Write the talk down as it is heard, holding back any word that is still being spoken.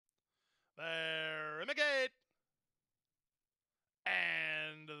the gate.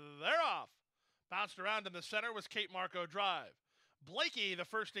 And they're off. Bounced around in the center was Kate Marco Drive. Blakey, the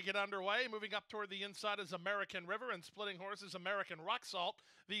first to get underway. Moving up toward the inside is American River, and splitting horses American Rock Salt.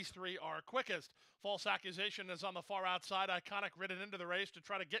 These three are quickest. False Accusation is on the far outside. Iconic ridden into the race to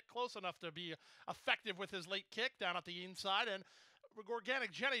try to get close enough to be effective with his late kick down at the inside. And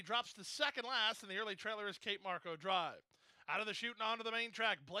Organic Jenny drops to second last, and the early trailer is Kate Marco Drive. Out of the chute and onto the main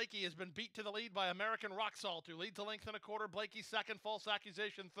track, Blakey has been beat to the lead by American Rock Salt, who leads a length and a quarter. Blakey second, False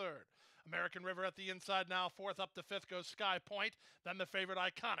Accusation third. American River at the inside now, fourth. Up to fifth goes Sky Point, then the favorite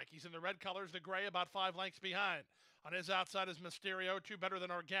Iconic. He's in the red colors, the gray, about 5 lengths behind. On his outside is Mysterio, 2 better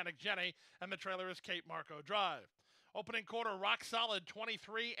than Organic Jenny, and the trailer is Kate Marco Drive. Opening quarter, Rock Solid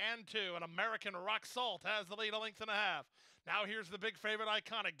 23 and 2, and American Rock Salt has the lead a length and a half. Now here's the big favorite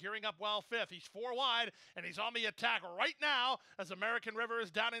Iconic, gearing up well fifth. He's 4 wide, and he's on the attack right now as American River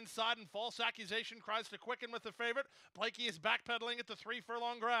is down inside, and False Accusation tries to quicken with the favorite. Blakey is backpedaling at the 3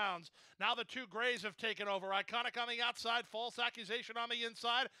 furlong grounds. Now the 2 grays have taken over. Iconic on the outside, False Accusation on the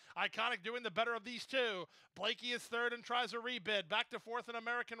inside. Iconic doing the better of these two. Blakey is third and tries a rebid. Back to fourth and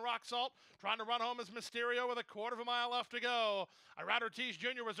American Rock Salt. Trying to run home is Mysterio with a quarter of a mile left to go. Irad Ortiz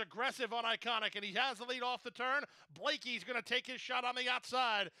Jr. was aggressive on Iconic, and he has the lead off the turn. Blakey's going to take his shot on the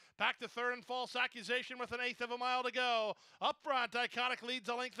outside. Back to third and False Accusation with an eighth of a mile to go. Up front, Iconic leads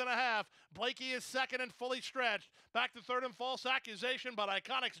a length and a half. Blakey is second and fully stretched. Back to third and False Accusation, but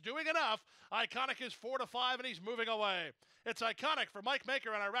Iconic's doing enough. Iconic is 4 to 5, and he's moving away. It's Iconic for Mike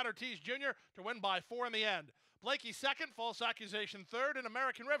Maker and Irad Ortiz Jr. to win by 4 in the end. Blakey second, False Accusation third, and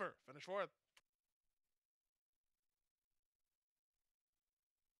American River finish fourth.